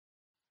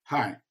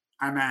Hi,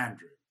 I'm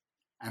Andrew,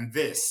 and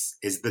this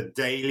is the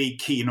Daily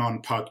Keen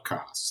On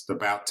podcast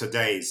about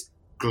today's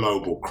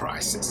global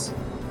crisis.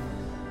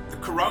 The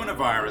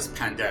coronavirus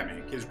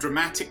pandemic is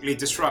dramatically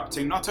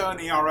disrupting not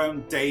only our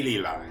own daily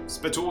lives,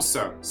 but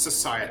also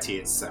society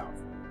itself.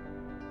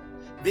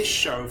 This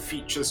show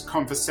features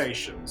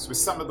conversations with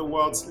some of the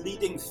world's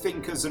leading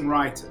thinkers and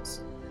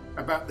writers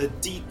about the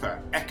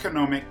deeper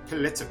economic,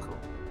 political,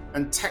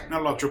 and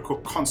technological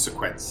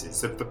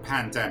consequences of the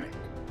pandemic.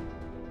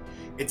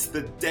 It's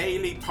the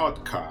daily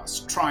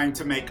podcast trying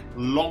to make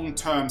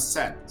long-term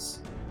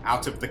sense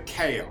out of the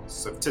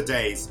chaos of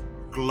today's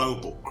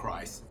global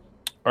crisis.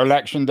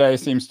 Election day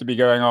seems to be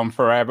going on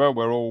forever.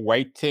 We're all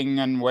waiting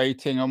and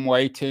waiting and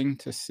waiting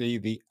to see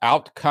the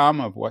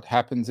outcome of what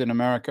happens in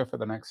America for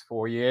the next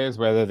 4 years,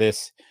 whether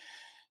this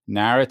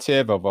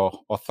narrative of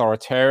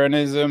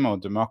authoritarianism or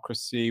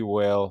democracy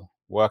will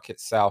work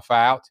itself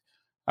out.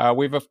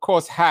 We've, of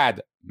course,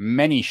 had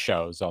many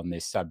shows on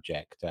this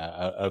subject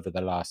over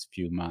the last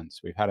few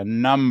months. We've had a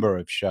number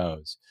of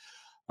shows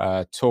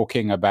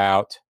talking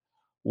about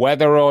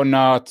whether or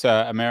not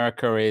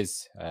America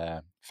is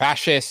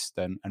fascist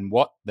and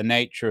what the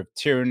nature of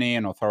tyranny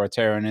and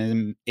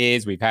authoritarianism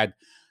is. We've had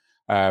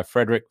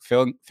Frederick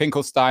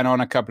Finkelstein on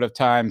a couple of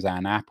times,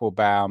 Anne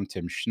Applebaum,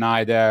 Tim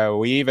Schneider.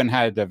 We even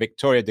had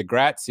Victoria de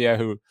Grazia,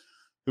 who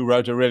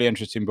wrote a really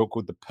interesting book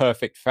called The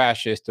Perfect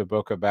Fascist, a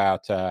book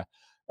about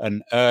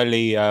an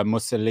early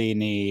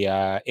Mussolini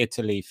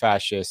Italy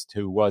fascist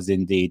who was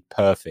indeed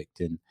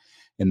perfect in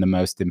the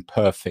most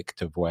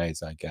imperfect of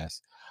ways, I guess.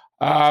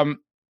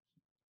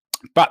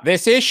 But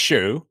this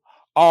issue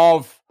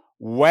of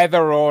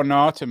whether or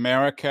not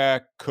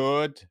America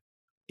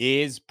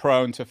is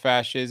prone to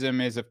fascism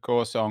is, of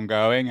course,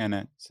 ongoing, and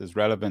it's as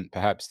relevant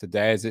perhaps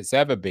today as it's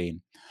ever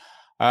been.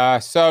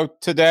 So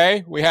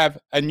today we have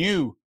a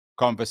new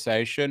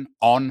conversation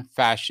on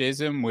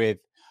fascism with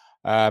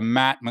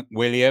Matt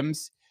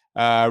McWilliams.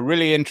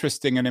 Really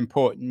interesting and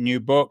important new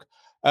book.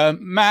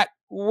 Matt,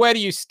 where do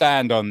you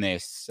stand on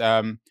this?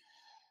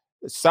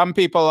 Some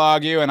people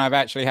argue, and I've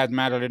actually had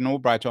Madeleine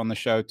Albright on the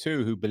show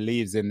too, who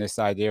believes in this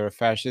idea of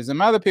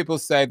fascism. Other people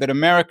say that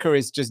America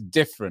is just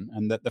different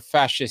and that the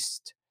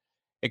fascist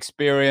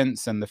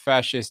experience and the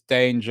fascist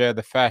danger,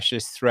 the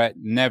fascist threat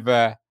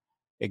never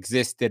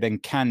existed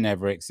and can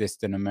never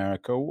exist in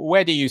America.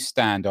 Where do you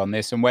stand on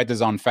this, and where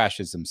does On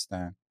Fascism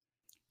stand?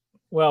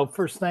 Well,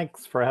 first,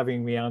 thanks for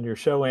having me on your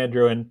show,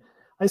 Andrew. And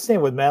I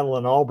stand with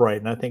Madeleine Albright,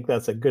 and I think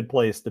that's a good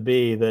place to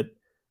be, that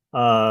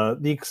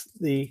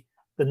the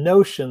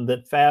notion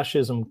that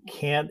fascism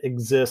can't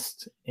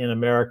exist in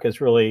America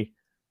is really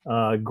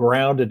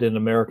grounded in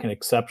American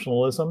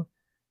exceptionalism.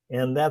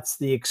 And that's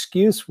the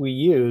excuse we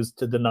use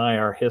to deny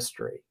our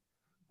history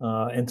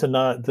and to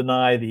not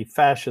deny the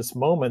fascist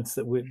moments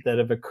that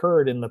have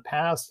occurred in the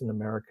past in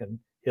American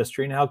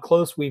history and how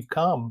close we've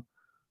come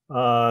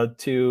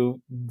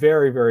to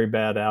very, very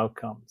bad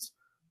outcomes.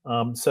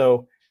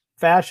 So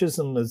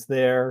fascism is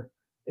there.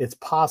 It's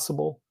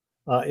possible.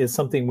 It's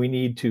something we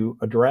need to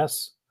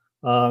address.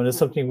 And it's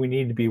something we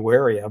need to be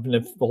wary of. And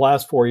if the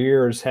last 4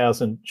 years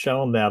hasn't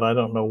shown that, I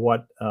don't know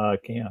what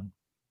can.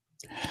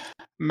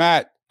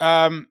 Matt,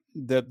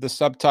 the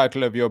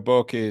subtitle of your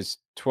book is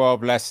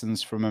 12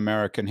 Lessons from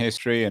American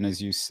History. And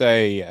as you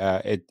say,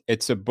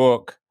 it's a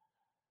book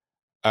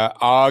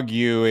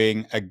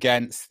arguing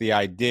against the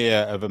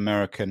idea of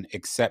American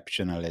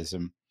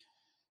exceptionalism.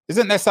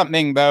 Isn't there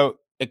something, though,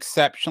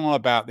 exceptional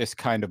about this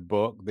kind of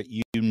book, that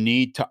you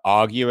need to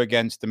argue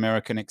against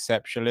American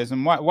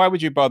exceptionalism? Why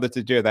would you bother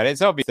to do that?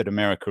 It's obvious that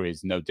America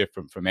is no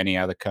different from any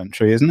other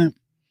country, isn't it?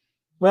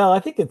 Well, I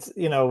think it's,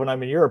 when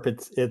I'm in Europe,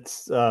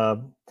 it's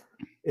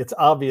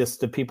obvious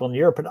to people in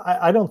Europe, but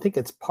I don't think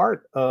it's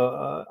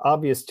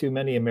obvious to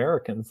many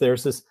Americans.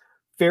 There's this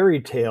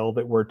fairy tale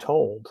that we're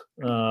told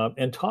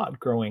and taught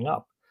growing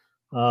up.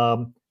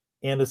 And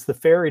it's the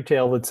fairy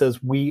tale that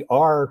says we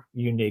are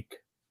unique,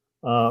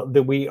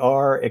 that we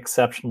are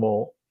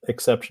exceptional,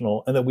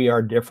 and that we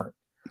are different.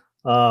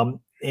 And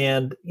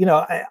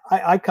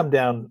I come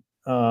down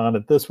on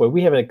it this way.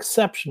 We have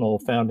exceptional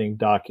founding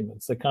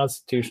documents, the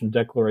Constitution,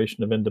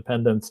 Declaration of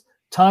Independence,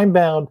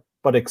 time-bound,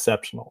 but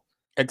exceptional.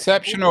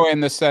 Exceptional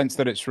in the sense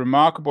that it's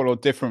remarkable or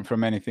different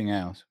from anything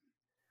else?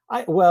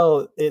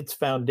 Well, it's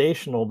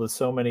foundational to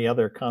so many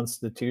other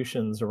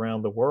constitutions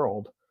around the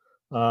world.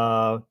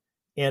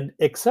 And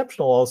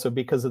exceptional also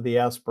because of the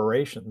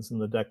aspirations in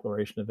the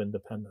Declaration of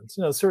Independence.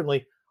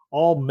 Certainly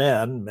all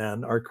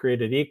men are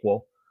created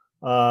equal,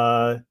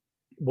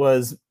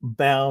 was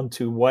bound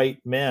to white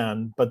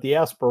men, but the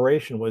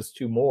aspiration was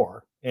to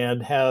more,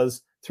 and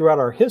has throughout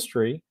our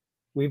history,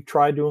 we've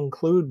tried to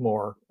include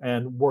more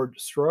and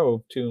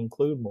strove to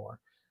include more.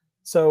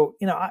 So,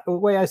 the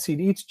way I see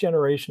it, each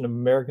generation of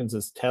Americans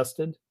is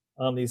tested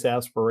on these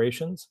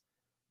aspirations,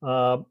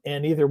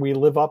 and either we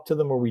live up to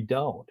them or we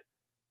don't.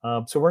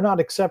 So we're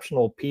not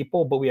exceptional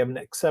people, but we have an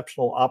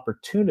exceptional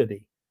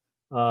opportunity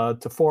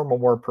to form a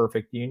more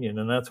perfect union,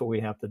 and that's what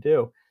we have to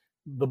do.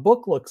 The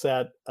book looks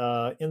at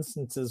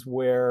instances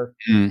where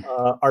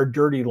our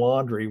dirty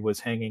laundry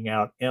was hanging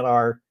out, and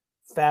our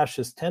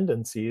fascist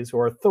tendencies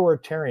or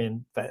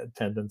authoritarian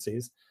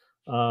tendencies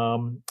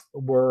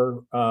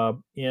were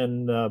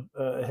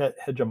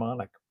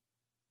hegemonic.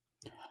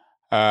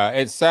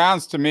 It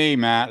sounds to me,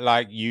 Matt,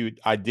 like you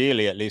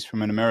ideally, at least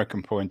from an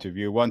American point of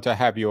view, want to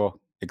have your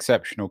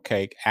exceptional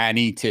cake and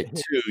eat it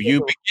too.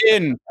 You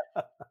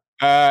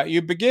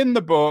begin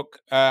the book,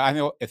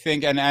 I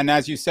think, and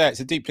as you say, it's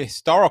a deeply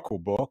historical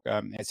book.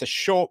 It's a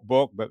short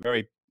book, but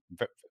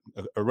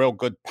a real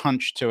good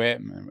punch to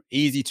it,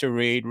 easy to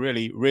read,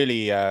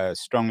 really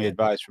strongly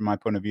advised from my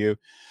point of view.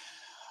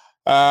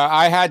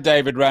 I had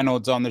David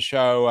Reynolds on the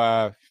show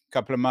a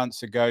couple of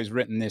months ago. He's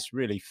written this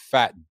really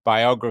fat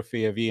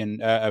biography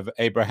of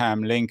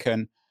Abraham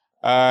Lincoln.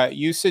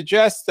 You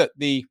suggest that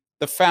the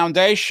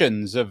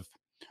foundations of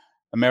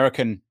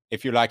American,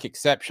 if you like,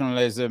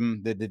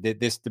 exceptionalism,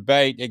 this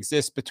debate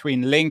exists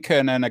between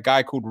Lincoln and a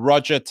guy called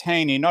Roger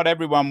Taney. Not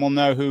everyone will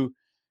know who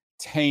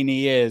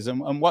Taney is.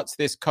 And what's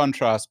this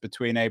contrast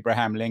between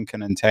Abraham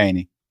Lincoln and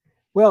Taney?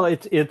 Well,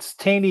 it's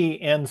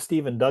Taney and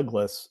Stephen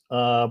Douglas.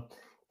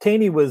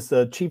 Taney was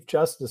the Chief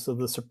Justice of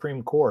the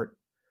Supreme Court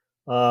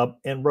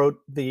and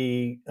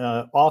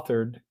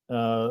authored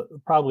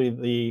probably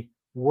the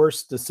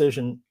worst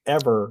decision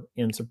ever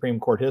in Supreme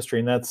Court history,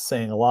 and that's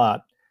saying a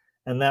lot.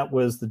 And that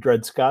was the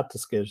Dred Scott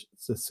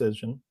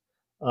decision.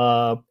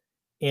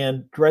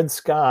 And Dred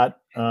Scott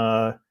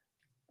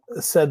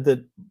said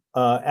that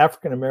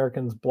African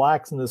Americans,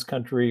 blacks in this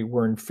country,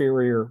 were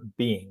inferior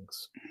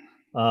beings.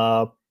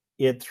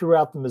 It threw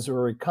out the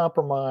Missouri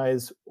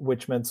Compromise,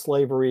 which meant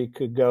slavery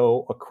could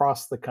go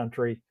across the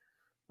country.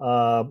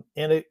 And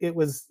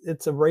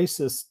it's a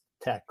racist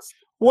text.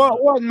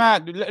 Well,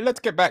 Matt, let's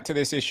get back to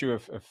this issue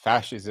of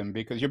fascism,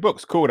 because your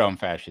book's called On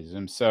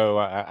Fascism. So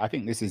I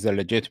think this is a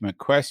legitimate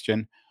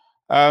question.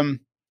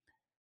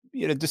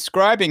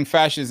 Describing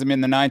fascism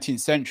in the 19th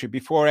century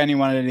before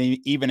anyone had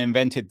even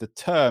invented the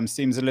term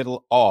seems a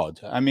little odd.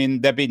 I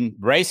mean, there have been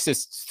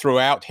racists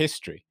throughout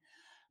history,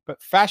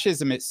 but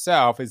fascism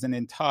itself is an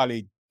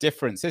entirely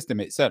different system.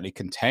 It certainly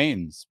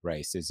contains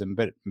racism,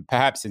 but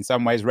perhaps in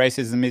some ways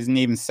racism isn't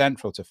even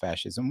central to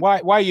fascism.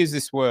 Why use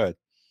this word?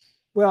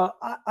 Well,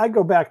 I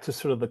go back to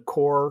sort of the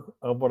core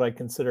of what I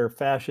consider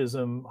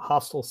fascism,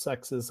 hostile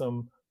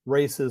sexism,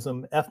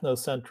 racism,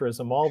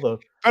 ethnocentrism,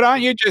 But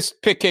aren't you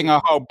just picking a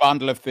whole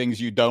bundle of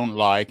things you don't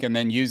like and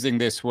then using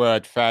this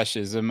word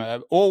fascism?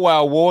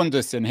 Orwell warned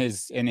us in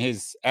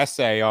his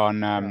essay on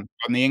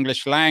the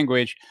English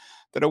language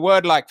that a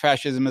word like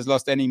fascism has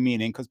lost any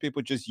meaning because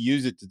people just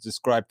use it to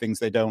describe things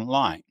they don't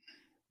like.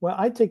 Well,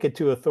 I take it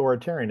to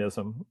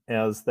authoritarianism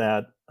as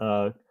that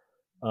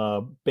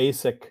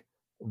basic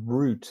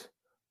root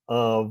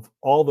of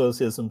all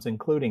those isms,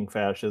 including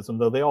fascism,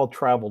 though they all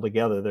travel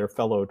together. They're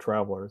fellow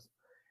travelers.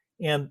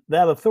 And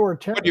that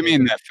authoritarian. What do you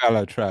mean they're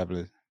fellow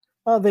travelers?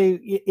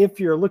 If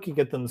you're looking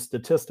at them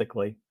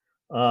statistically,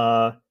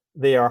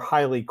 they are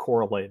highly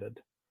correlated.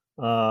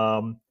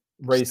 Racism.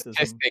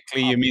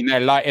 Statistically, you mean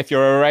if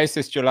you're a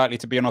racist, you're likely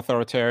to be an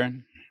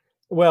authoritarian?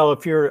 Well,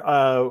 if you're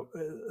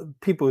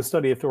people who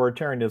study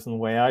authoritarianism the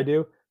way I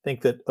do,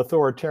 think that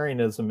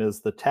authoritarianism is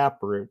the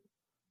taproot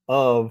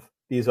of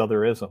these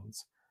other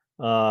isms,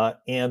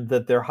 and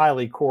that they're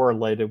highly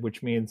correlated,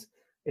 which means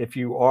if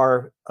you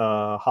are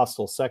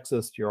hostile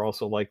sexist, you're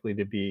also likely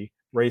to be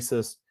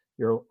racist.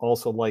 You're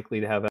also likely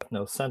to have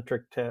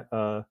ethnocentric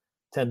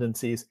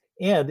tendencies.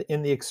 And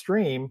in the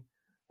extreme,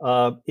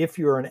 if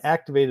you're an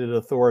activated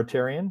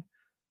authoritarian,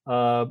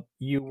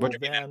 you will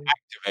then...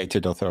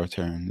 Activated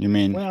authoritarian? You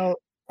mean... Well,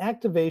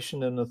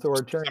 activation and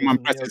authoritarianism... Someone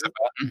presses a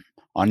button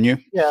on you?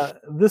 Yeah,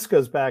 this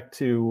goes back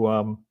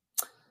to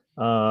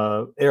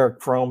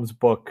Erich Fromm's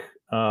book,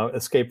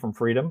 Escape from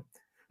Freedom.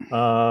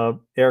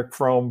 Erich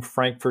Fromm,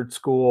 Frankfurt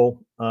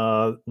School,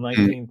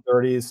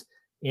 1930s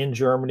in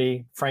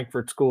Germany.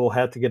 Frankfurt School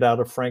had to get out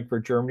of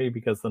Frankfurt, Germany,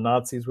 because the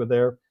Nazis were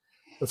there.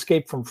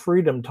 Escape from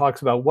Freedom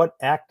talks about what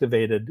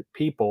activated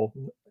people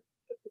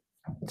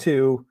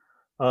to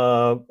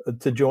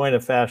join a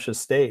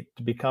fascist state,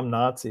 to become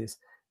Nazis.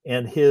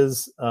 And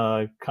his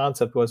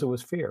concept was it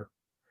was fear.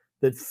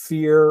 That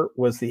fear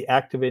was the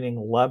activating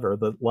lever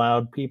that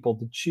allowed people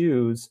to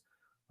choose.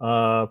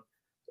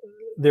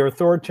 Their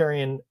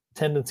authoritarian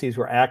tendencies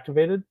were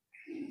activated,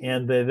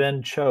 and they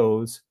then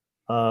chose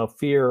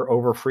fear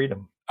over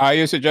freedom. Are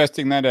you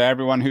suggesting that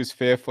everyone who's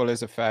fearful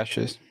is a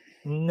fascist?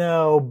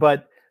 No,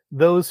 but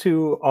those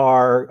who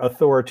are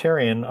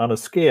authoritarian on a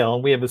scale,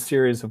 and we have a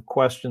series of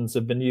questions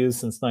that have been used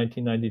since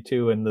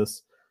 1992 in the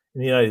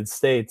United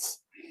States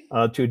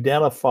to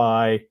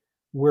identify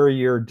where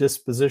your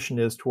disposition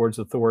is towards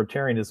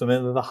authoritarianism.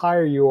 And the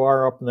higher you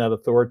are up in that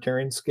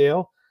authoritarian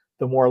scale,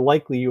 the more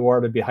likely you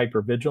are to be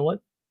hypervigilant.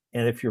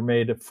 And if you're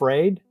made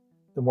afraid,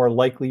 the more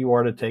likely you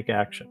are to take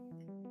action.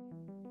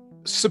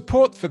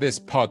 Support for this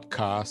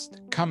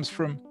podcast comes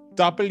from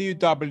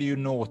W.W.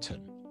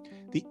 Norton,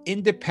 the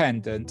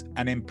independent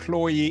and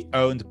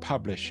employee-owned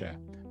publisher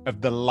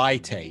of The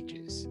Light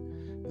Ages,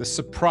 the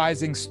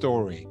surprising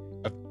story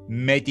of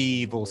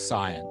medieval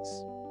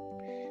science.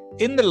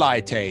 In The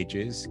Light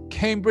Ages,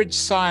 Cambridge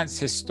science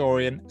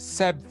historian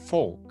Seb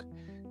Falk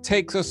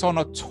takes us on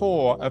a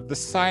tour of the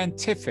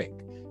scientific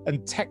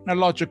and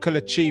technological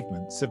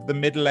achievements of the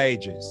Middle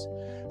Ages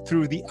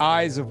through the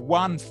eyes of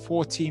one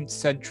 14th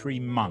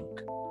century monk.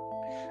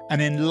 An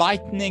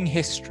enlightening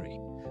history,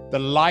 The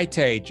Light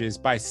Ages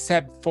by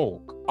Seb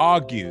Falk,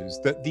 argues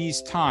that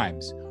these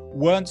times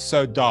weren't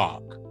so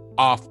dark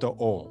after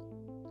all.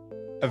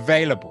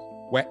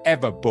 Available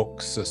wherever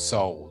books are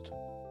sold.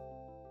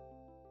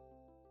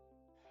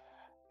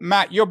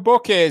 Matt, your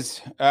book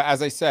is,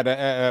 as I said,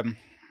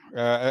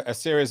 a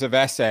series of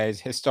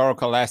essays,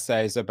 historical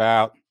essays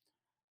about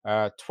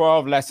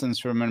 12 lessons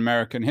from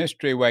American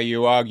history, where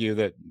you argue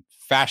that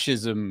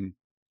fascism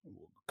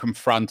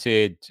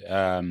confronted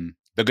the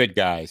good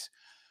guys.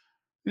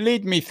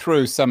 Lead me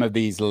through some of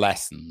these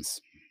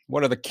lessons.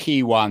 What are the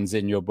key ones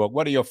in your book?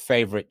 What are your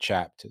favorite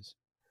chapters?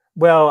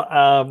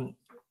 Well,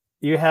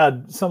 you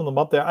had some of them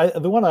up there.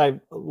 The one I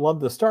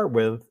love to start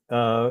with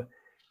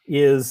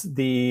is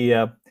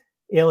the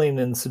Alien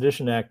and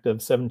Sedition Act of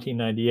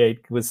 1798.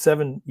 It was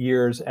 7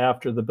 years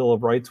after the Bill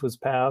of Rights was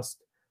passed.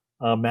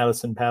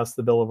 Madison passed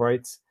the Bill of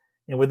Rights.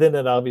 And within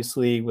it,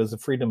 obviously, was the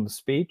freedom of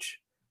speech.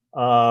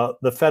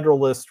 The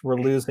Federalists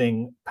were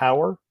losing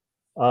power,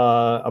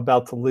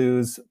 about to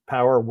lose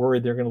power,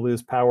 worried they're going to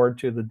lose power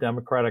to the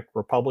Democratic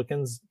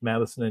Republicans,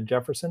 Madison and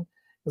Jefferson.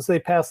 And so they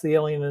passed the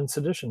Alien and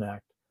Sedition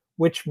Act,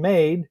 which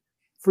made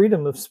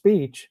freedom of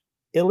speech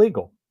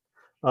illegal.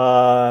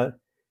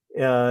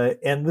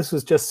 And this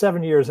was just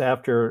 7 years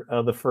after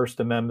the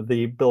First Amendment,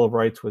 the Bill of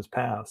Rights was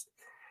passed.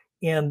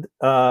 And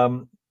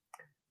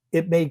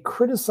it made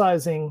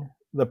criticizing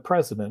the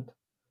president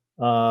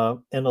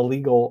an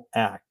illegal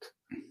act.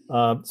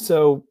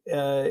 So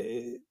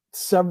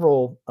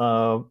several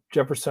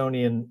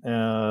Jeffersonians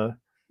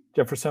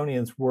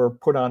were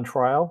put on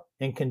trial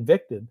and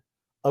convicted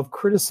of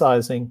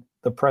criticizing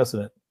the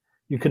president.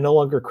 You can no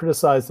longer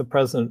criticize the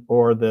president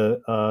or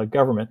the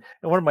government.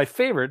 And one of my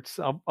favorites,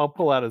 I'll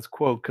pull out his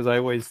quote because I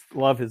always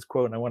love his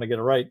quote and I want to get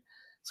it right.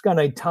 This guy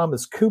named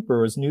Thomas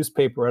Cooper was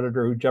newspaper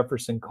editor who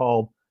Jefferson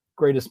called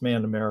greatest man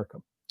in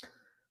America.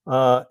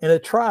 In a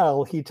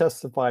trial, he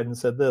testified and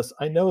said this: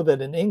 "I know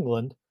that in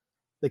England,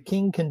 the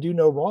king can do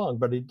no wrong,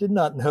 but he did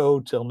not know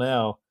till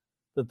now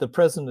that the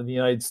president of the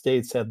United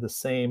States had the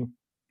same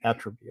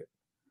attribute."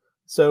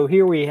 So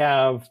here we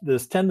have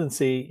this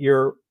tendency,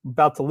 you're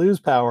about to lose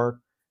power,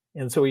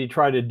 and so what you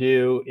try to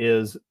do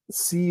is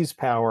seize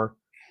power,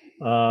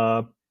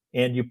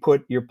 and you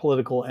put your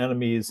political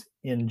enemies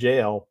in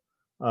jail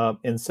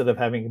instead of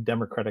having a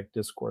democratic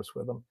discourse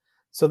with them.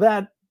 So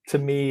that, to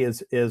me,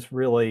 is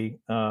really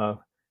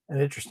an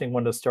interesting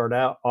one to start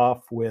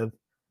off with.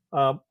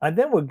 I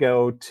then would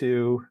go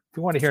to, if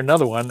you want to hear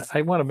another one,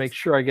 I want to make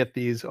sure I get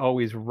these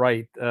always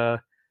right.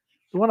 The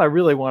one I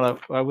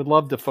would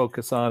love to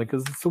focus on,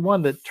 because it's the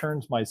one that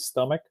turns my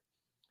stomach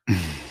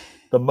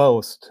the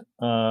most.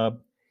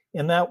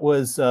 And that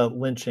was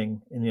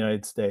lynching in the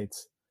United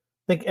States.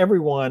 I think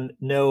everyone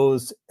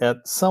knows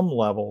at some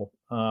level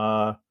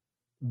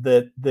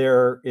that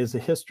there is a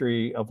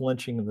history of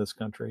lynching in this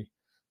country.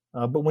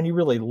 But when you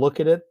really look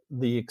at it,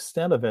 the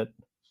extent of it,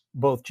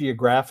 both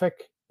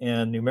geographic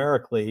and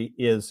numerically,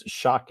 is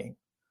shocking.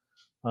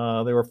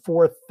 There were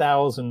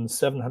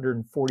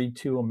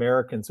 4,742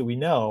 Americans that we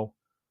know,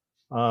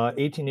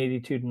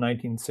 1882 to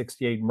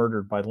 1968,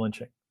 murdered by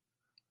lynching.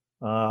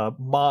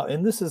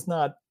 And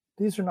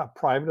these are not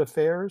private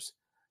affairs.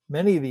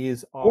 Many of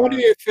these are. What do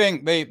you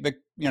think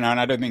and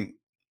I don't think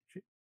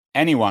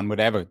anyone would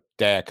ever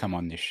dare come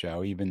on this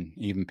show, even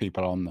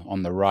people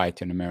on the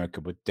right in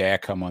America would dare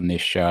come on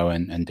this show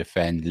and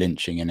defend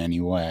lynching in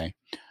any way.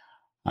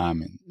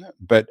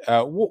 But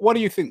what do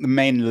you think the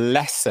main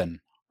lesson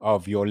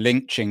of your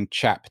lynching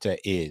chapter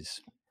is?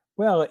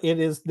 Well, it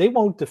is they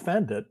won't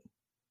defend it,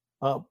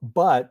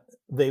 but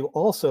they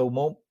also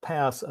won't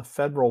pass a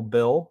federal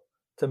bill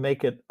to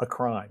make it a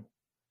crime.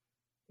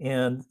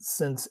 And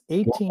since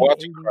 1880,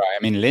 what's a crime?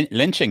 I mean,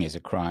 lynching is a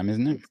crime,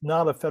 isn't it? It's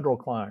not a federal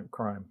crime.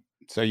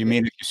 So you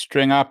mean if you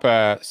string up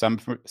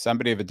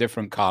somebody of a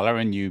different color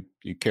and you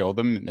kill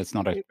them, it's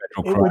not a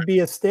federal crime? It would be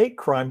a state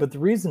crime, but the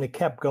reason it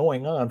kept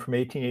going on from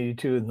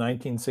 1882 to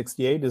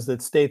 1968 is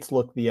that states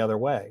looked the other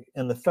way,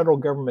 and the federal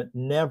government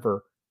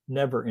never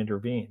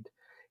intervened.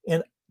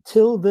 And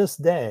till this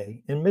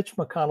day, in Mitch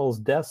McConnell's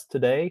desk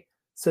today,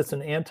 sits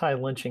an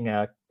anti-lynching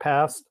act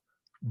passed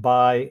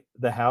by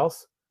the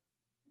House.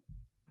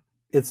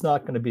 It's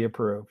not going to be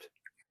approved.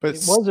 But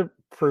it was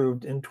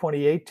approved in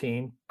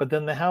 2018, but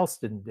then the House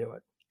didn't do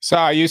it. So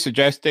are you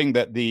suggesting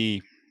that the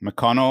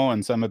McConnell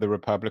and some of the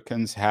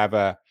Republicans have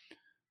a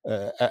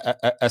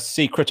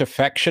secret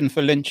affection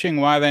for lynching?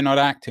 Why are they not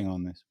acting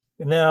on this?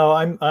 No,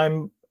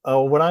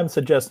 what I'm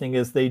suggesting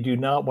is they do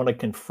not want to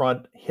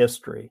confront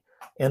history.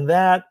 And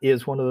that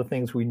is one of the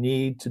things we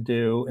need to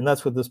do. And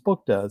that's what this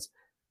book does.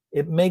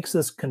 It makes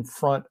us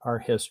confront our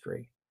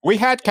history. We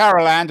had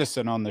Carol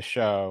Anderson on the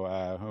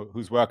show,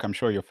 whose work I'm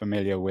sure you're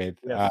familiar with,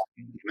 yes.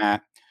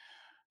 Matt,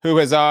 who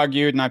has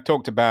argued, and I've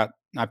talked about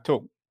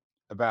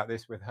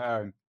this with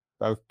her,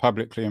 both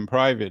publicly and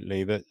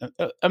privately, that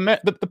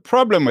the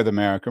problem with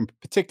America, and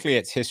particularly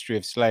its history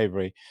of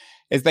slavery,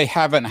 is they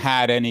haven't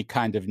had any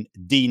kind of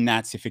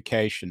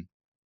denazification,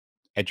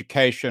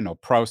 education or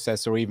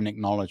process or even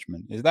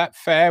acknowledgement. Is that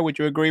fair? Would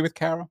you agree with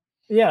Carol?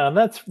 Yeah, and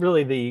that's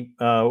really the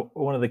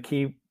one of the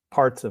key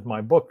parts of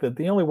my book, that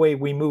the only way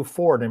we move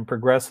forward and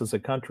progress as a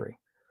country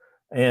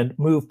and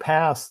move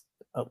past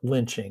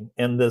lynching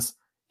and this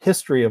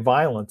history of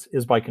violence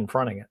is by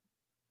confronting it.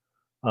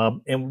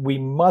 And we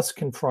must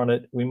confront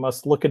it. We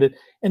must look at it.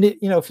 And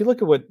if you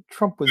look at what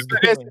Trump was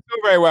doing, it's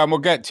all very well. And we'll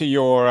get to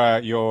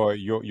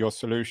your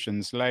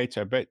solutions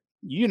later. But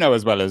you know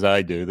as well as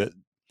I do that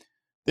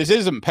this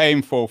isn't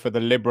painful for the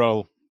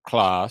liberal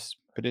class,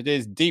 but it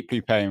is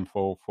deeply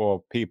painful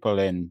for people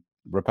in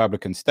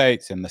Republican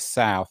states in the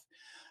South.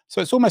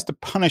 So it's almost a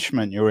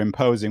punishment you're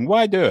imposing.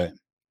 Why do it?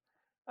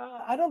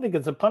 I don't think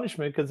it's a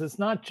punishment, because it's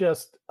not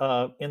just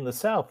in the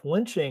South.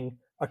 Lynching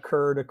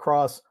occurred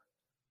across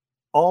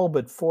all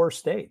but 4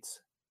 states.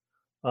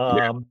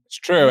 It's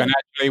true. And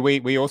actually,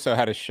 we also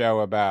had a show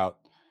about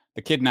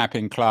the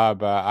Kidnapping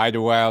Club,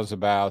 Ida Wells,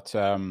 about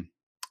the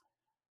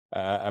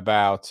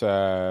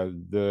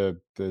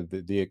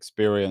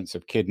experience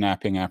of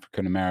kidnapping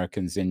African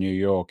Americans in New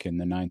York in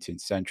the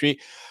 19th century.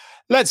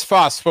 Let's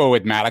fast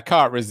forward, Matt. I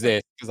can't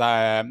resist, because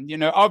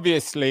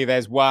obviously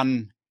there's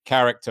one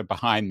character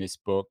behind this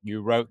book.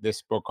 You wrote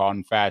this book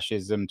on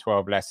fascism,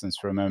 12 Lessons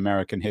from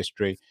American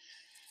History,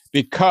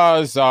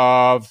 because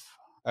of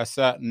a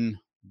certain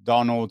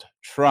Donald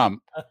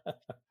Trump.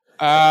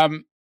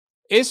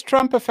 Is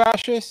Trump a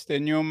fascist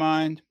in your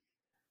mind?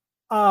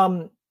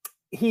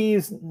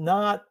 He's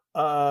not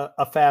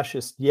a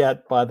fascist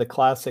yet by the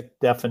classic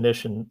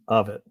definition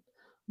of it,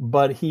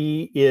 but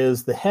he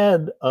is the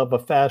head of a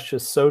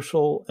fascist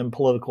social and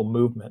political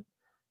movement.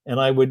 And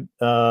I would,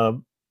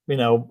 I'm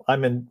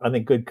in, I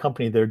think, good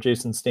company there.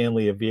 Jason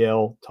Stanley of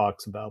Yale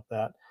talks about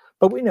that.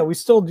 But we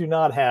still do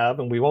not have,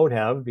 and we won't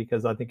have,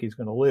 because I think he's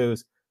going to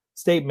lose,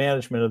 state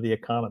management of the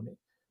economy.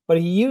 But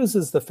he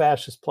uses the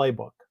fascist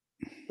playbook,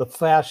 the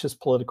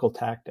fascist political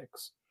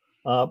tactics,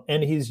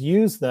 and he's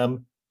used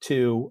them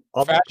to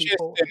other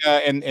people.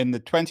 In the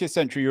 20th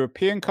century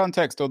European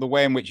context, or the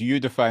way in which you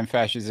define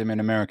fascism in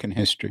American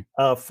history?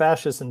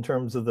 Fascist in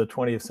terms of the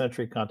 20th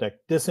century context: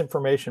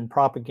 disinformation,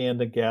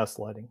 propaganda,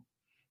 gaslighting.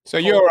 So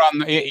you're in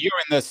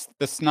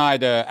the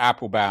Snyder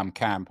Applebaum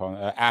camp on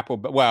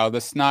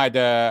the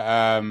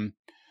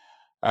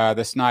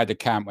Snyder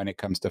camp when it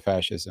comes to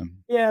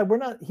fascism. Yeah,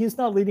 he's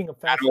not leading a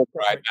fascist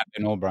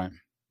Albright.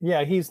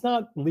 Yeah, he's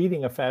not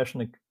leading a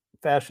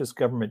fascist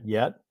government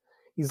yet.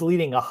 He's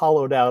leading a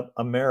hollowed out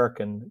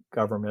American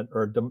government,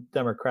 or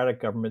democratic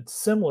government,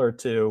 similar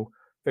to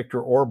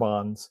Viktor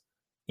Orban's,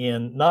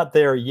 not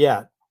there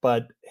yet,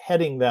 but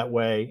heading that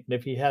way. And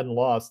if he hadn't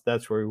lost,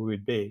 that's where we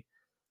would be.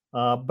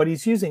 But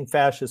he's using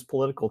fascist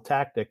political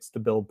tactics to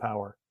build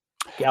power,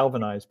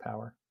 galvanize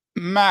power.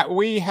 Matt,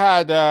 we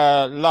had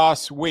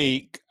last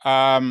week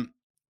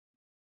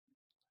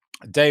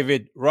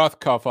David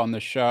Rothkopf on the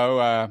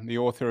show, the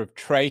author of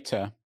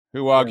Traitor,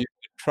 who argued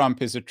that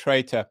Trump is a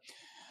traitor.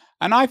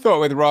 And I thought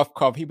with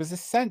Rothkopf, he was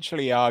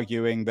essentially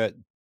arguing that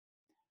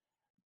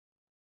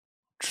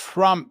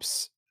Trump,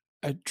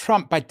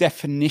 by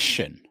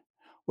definition,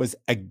 was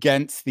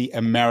against the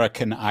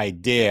American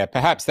idea.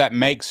 Perhaps that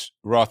makes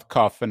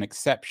Rothkopf an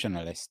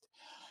exceptionalist.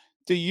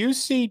 Do you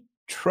see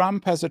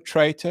Trump as a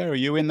traitor? Are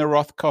you in the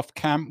Rothkopf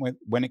camp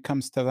when it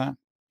comes to that?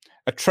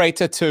 A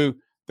traitor to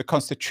the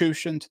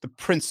Constitution, to the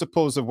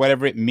principles of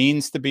whatever it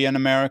means to be an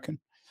American?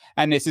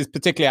 And this is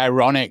particularly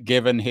ironic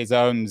given his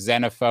own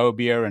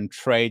xenophobia and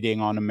trading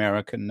on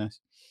Americanness.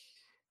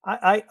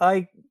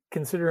 I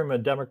consider him a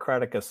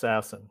democratic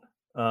assassin.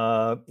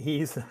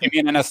 He's You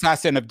mean an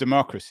assassin of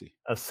democracy?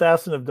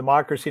 Assassin of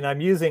democracy. And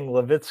I'm using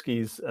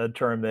Levitsky's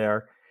term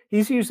there.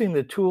 He's using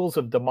the tools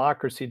of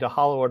democracy to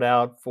hollow it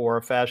out for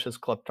a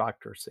fascist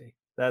kleptocracy.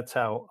 That's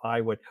how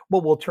what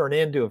will turn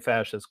into a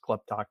fascist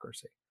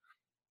kleptocracy.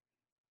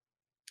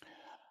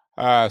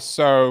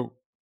 So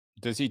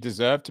does he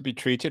deserve to be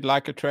treated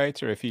like a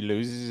traitor if he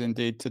loses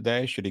indeed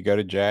today? Should he go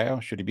to jail?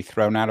 Should he be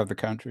thrown out of the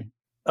country?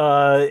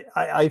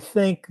 I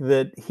think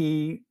that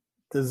he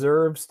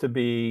deserves to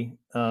be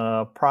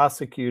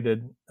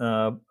prosecuted.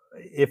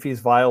 If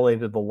he's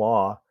violated the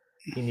law,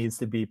 he needs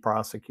to be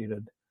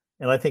prosecuted.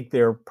 And I think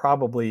there are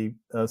probably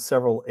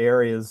several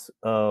areas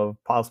of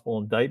possible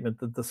indictment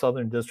that the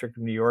Southern District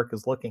of New York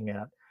is looking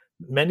at.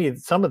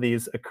 Some of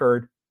these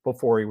occurred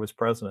before he was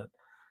president.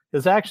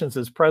 His actions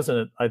as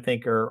president, I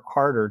think, are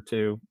harder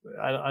to,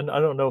 I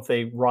don't know if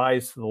they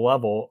rise to the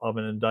level of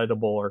an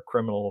indictable or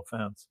criminal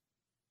offense.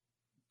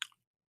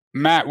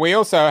 Matt, we've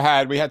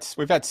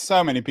had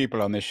so many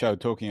people on this show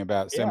talking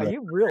about similar. Yeah,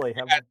 you really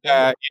have.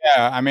 Yeah,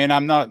 I mean,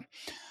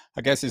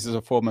 I guess this is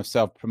a form of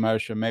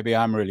self-promotion. Maybe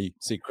I'm really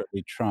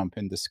secretly Trump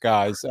in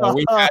disguise.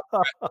 We had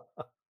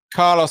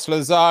Carlos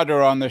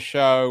Lozada on the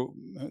show,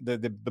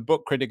 the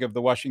book critic of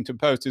the Washington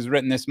Post, who's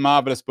written this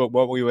marvelous book,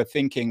 What We Were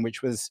Thinking,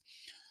 which was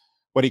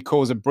what he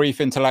calls a brief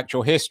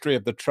intellectual history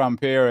of the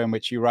Trump era, in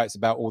which he writes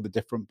about all the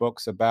different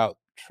books about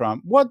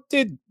Trump. What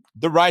did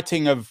the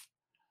writing of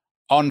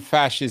On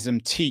Fascism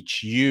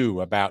teach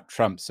you about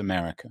Trump's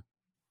America?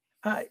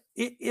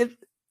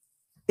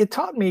 It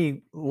taught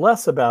me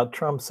less about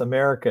Trump's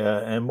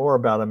America and more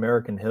about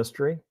American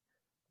history.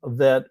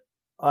 That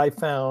I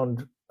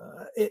found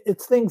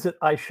it's things that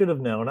I should have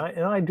known.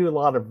 I do a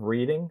lot of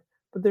reading,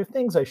 but there are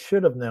things I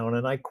should have known,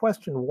 and I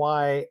question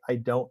why I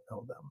don't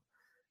know them.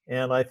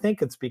 And I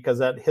think it's because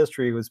that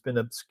history has been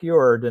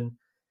obscured. And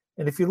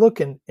if you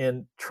look in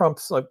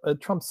Trump's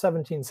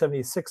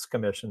 1776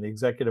 commission, the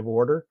executive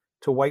order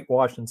to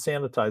whitewash and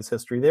sanitize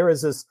history, there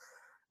is this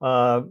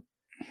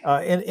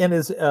in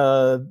his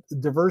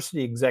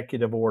diversity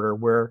executive order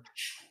where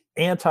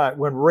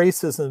when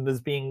racism is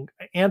being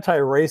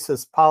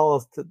anti-racist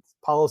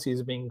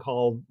policies being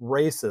called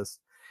racist,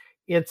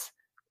 it's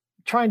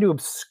trying to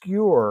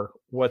obscure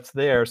what's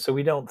there so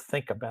we don't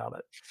think about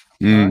it.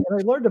 And I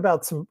learned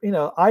about some,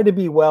 Ida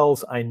B.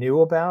 Wells I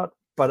knew about,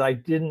 but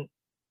I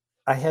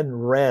hadn't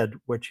read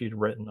what she'd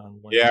written on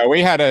one. Yeah,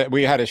 we had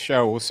a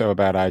show also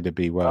about Ida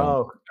B. Wells.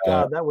 Oh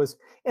God, that was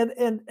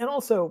and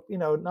also,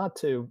 not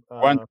to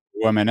Wonder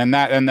Woman and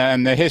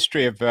the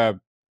history of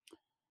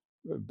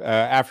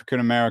African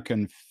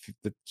American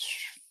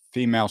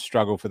female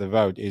struggle for the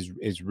vote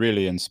is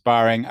really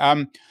inspiring.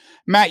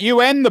 Matt, you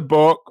end the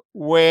book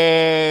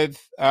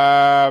with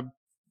 10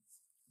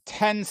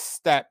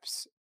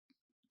 steps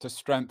to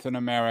strengthen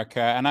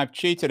America, and I've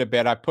cheated a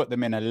bit. I put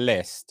them in a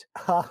list.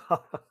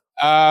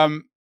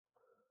 And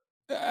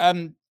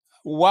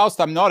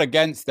whilst I'm not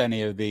against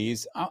any of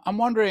these, I'm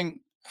wondering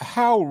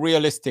how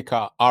realistic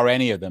are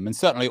any of them, and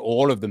certainly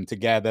all of them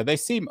together. They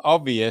seem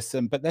obvious,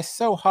 but they're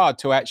so hard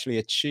to actually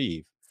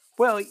achieve.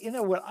 Well,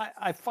 what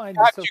I find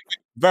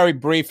very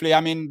briefly,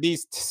 I mean,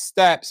 these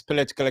steps: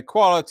 political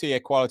equality,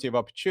 equality of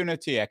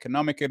opportunity,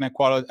 economic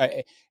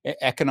equality,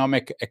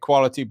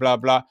 blah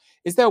blah.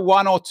 Is there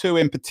one or two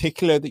in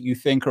particular that you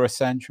think are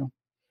essential?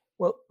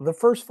 Well, the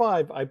first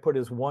 5 I put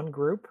as one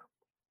group.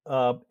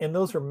 And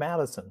those are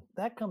Madison.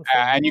 That comes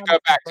from and you go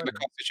back to the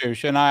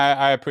Constitution.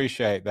 I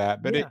appreciate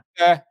that, but this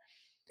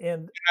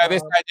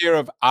idea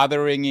of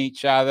othering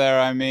each other.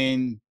 I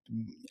mean,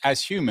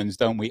 as humans,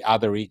 don't we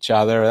other each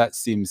other? That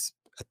seems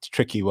a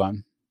tricky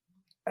one.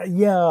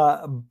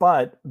 Yeah,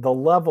 but the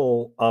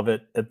level of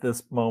it at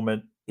this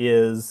moment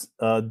is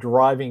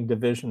driving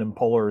division and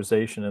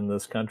polarization in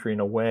this country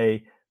in a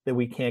way that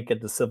we can't get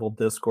to civil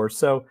discourse.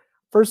 So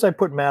first, I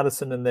put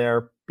Madison in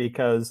there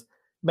because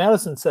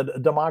Madison said a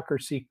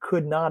democracy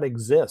could not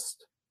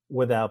exist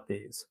without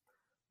these.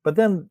 But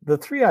then the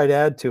 3 I'd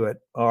add to it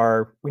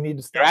are we need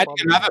to stop. You're adding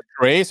another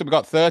 3, so we've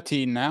got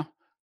 13 now.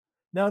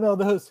 No,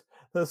 those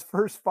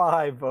first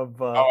 5 of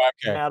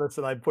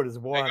Madison I put as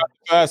one. The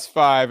first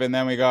 5, and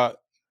then we got.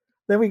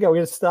 We got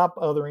to stop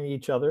othering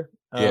each other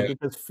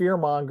because fear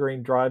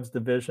mongering drives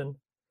division.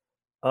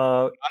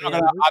 I'm not going to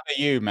other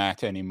you,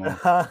 Matt, anymore.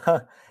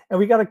 And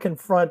we got to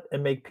confront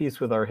and make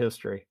peace with our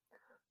history.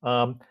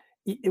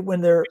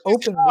 When they're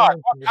open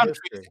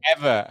country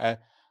ever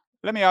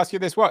let me ask you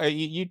this: what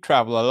you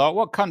travel a lot?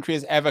 What country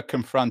has ever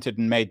confronted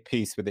and made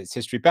peace with its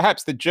history?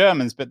 Perhaps the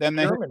Germans, but then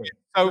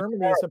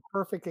Germany is a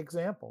perfect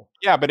example.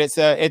 Yeah, but it's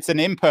an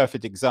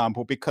imperfect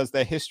example because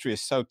their history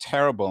is so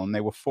terrible and they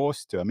were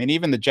forced to. I mean,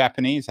 even the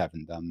Japanese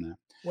haven't done that.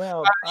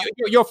 Well,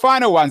 your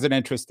final one's an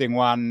interesting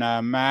one,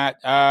 Matt.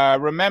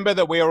 Remember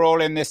that we are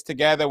all in this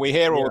together. We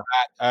hear all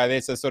that.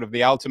 It's a sort of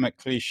the ultimate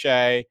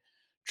cliche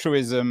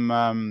truism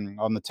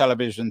on the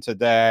television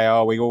today.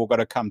 Oh, we all got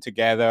to come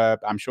together.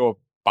 I'm sure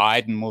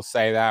Biden will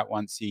say that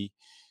once he.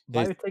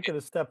 I would take it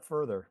a step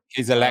further.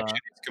 His election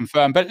is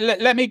confirmed. But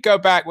let me go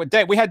back.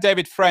 We had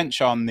David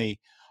French on the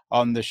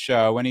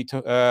show when he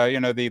took,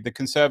 the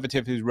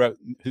conservative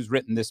who's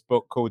written this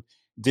book called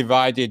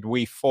 "Divided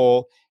We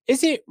Fall."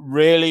 Is it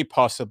really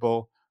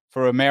possible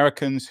for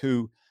Americans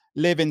who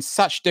live in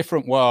such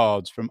different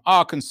worlds, from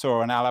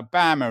Arkansas and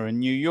Alabama and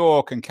New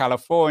York and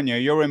California?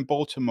 You're in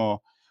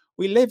Baltimore.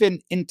 We live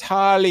in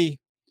entirely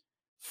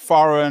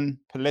foreign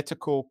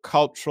political,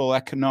 cultural,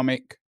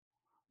 economic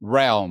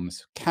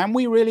realms. Can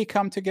we really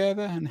come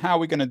together, and how are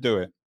we going to do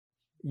it?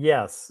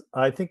 Yes,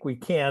 I think we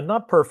can.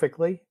 Not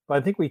perfectly, but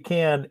I think we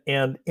can.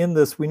 And in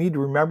this, we need to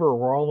remember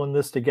we're all in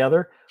this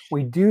together.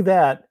 We do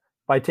that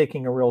by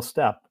taking a real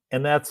step,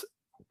 and that's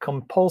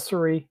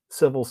compulsory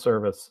civil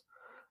service.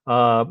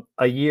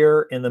 A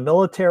year in the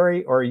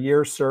military or a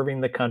year serving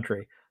the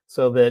country,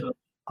 so that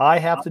I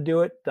have to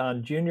do it,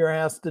 Don Jr.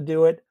 has to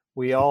do it,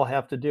 we all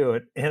have to do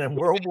it. And in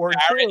World War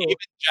II,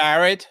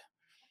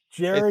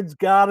 Jared's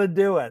got to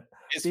do it.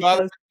 His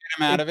father get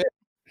him out of it.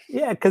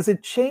 Yeah, because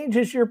it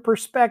changes your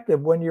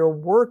perspective when you're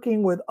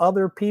working with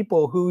other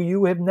people who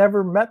you have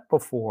never met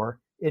before.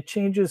 It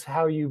changes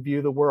how you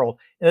view the world.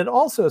 And it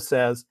also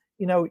says,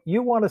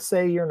 you want to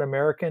say you're an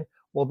American,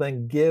 well,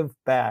 then give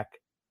back.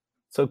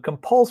 So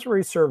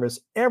compulsory service,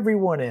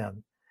 everyone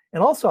in.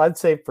 And also, I'd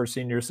say for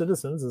senior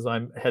citizens, as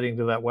I'm heading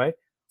to that way,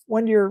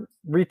 when you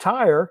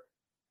retire,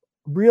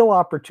 real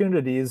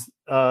opportunities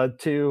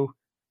to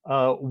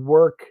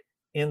work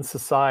in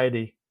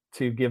society,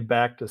 to give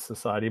back to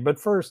society. But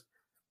first,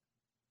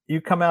 you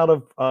come out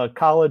of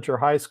college or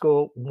high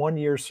school, 1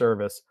 year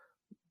service.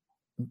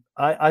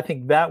 I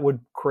think that would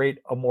create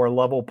a more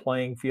level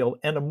playing field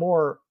and a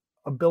more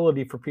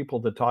ability for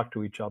people to talk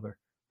to each other,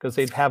 because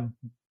they'd have.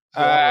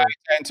 I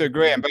tend to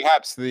agree, and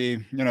perhaps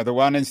the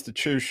one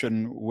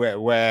institution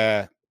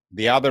where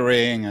the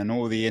othering and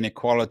all the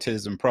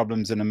inequalities and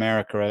problems in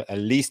America are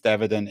least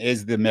evident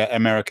is the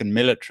American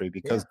military,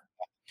 because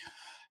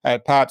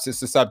perhaps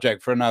it's a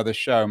subject for another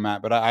show,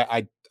 Matt. But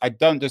I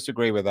don't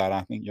disagree with that.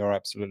 I think you're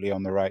absolutely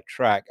on the right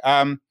track.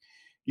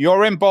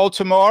 You're in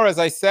Baltimore, as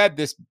I said,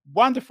 this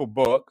wonderful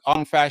book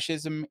on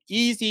fascism,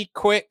 easy,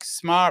 quick,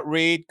 smart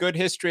read, good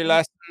history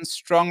lessons,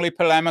 strongly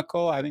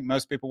polemical. I think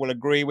most people will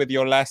agree with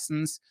your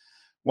lessons.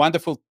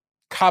 Wonderful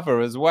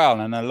cover as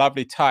well, and a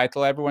lovely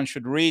title. Everyone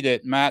should read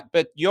it, Matt.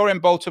 But you're in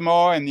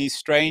Baltimore in these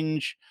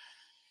strange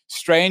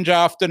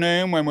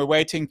afternoon when we're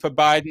waiting for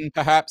Biden,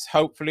 perhaps,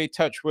 hopefully,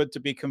 touch wood, to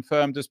be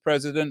confirmed as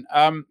president.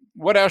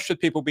 What else should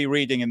people be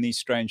reading in these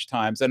strange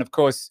times? And of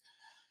course,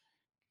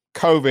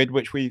 COVID,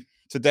 which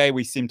today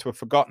we seem to have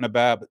forgotten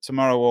about, but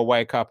tomorrow we'll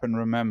wake up and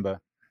remember.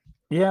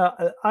 Yeah,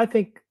 I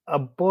think a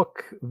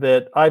book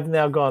that I've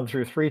now gone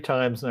through 3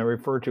 times and I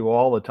refer to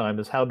all the time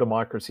is How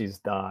Democracies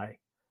Die,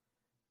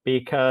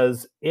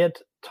 because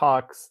it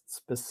talks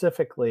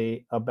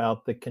specifically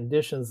about the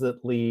conditions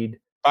that lead.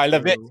 By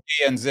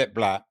Levitsky and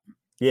Ziblatt.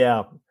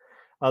 Yeah,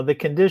 the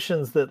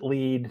conditions that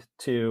lead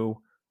to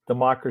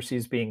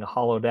democracies being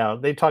hollowed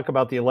out. They talk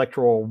about the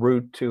electoral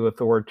route to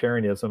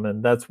authoritarianism,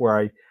 and that's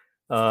where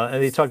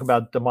and they talk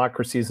about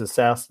democracy's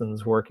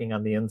assassins working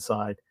on the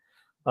inside.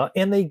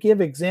 And they give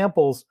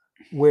examples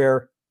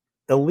where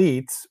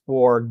elites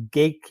or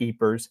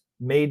gatekeepers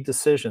made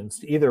decisions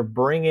to either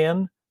bring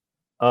in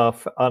an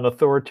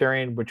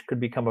authoritarian, which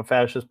could become a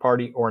fascist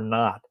party, or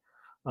not.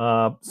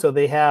 So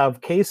they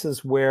have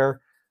cases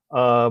where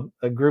a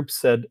group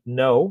said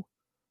no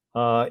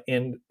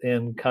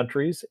in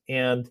countries,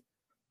 and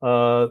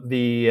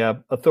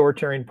the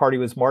authoritarian party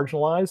was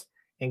marginalized,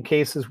 in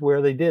cases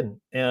where they didn't.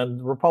 And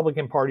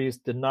Republican parties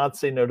did not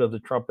say no to the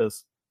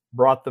Trumpists,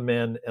 brought them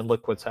in, and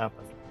look what's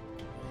happened.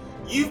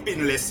 You've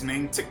been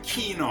listening to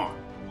Keen On,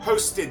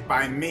 hosted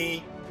by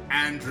me,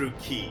 Andrew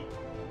Keen.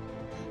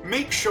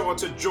 Make sure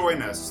to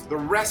join us the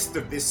rest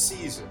of this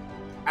season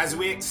as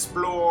we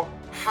explore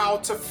how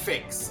to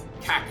fix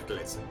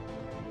capitalism.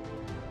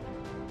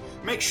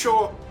 Make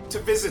sure to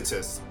visit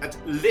us at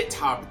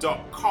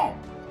lithub.com,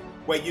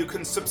 where you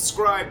can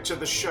subscribe to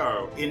the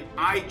show in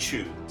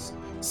iTunes,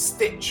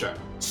 Stitcher,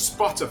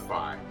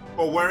 Spotify,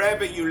 or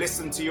wherever you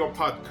listen to your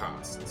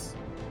podcasts.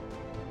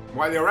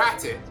 While you're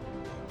at it,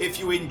 if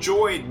you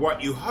enjoyed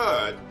what you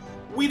heard,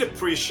 we'd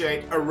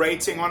appreciate a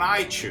rating on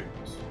iTunes.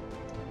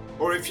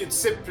 Or if you'd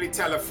simply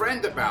tell a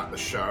friend about the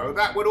show,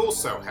 that would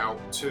also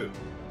help too.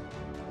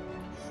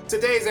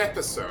 Today's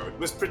episode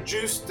was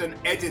produced and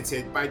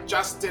edited by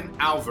Justin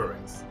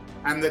Alvarez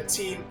and the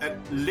team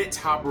at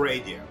LitHub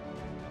Radio.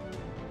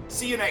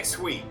 See you next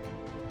week,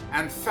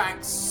 and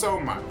thanks so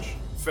much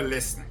for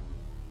listening.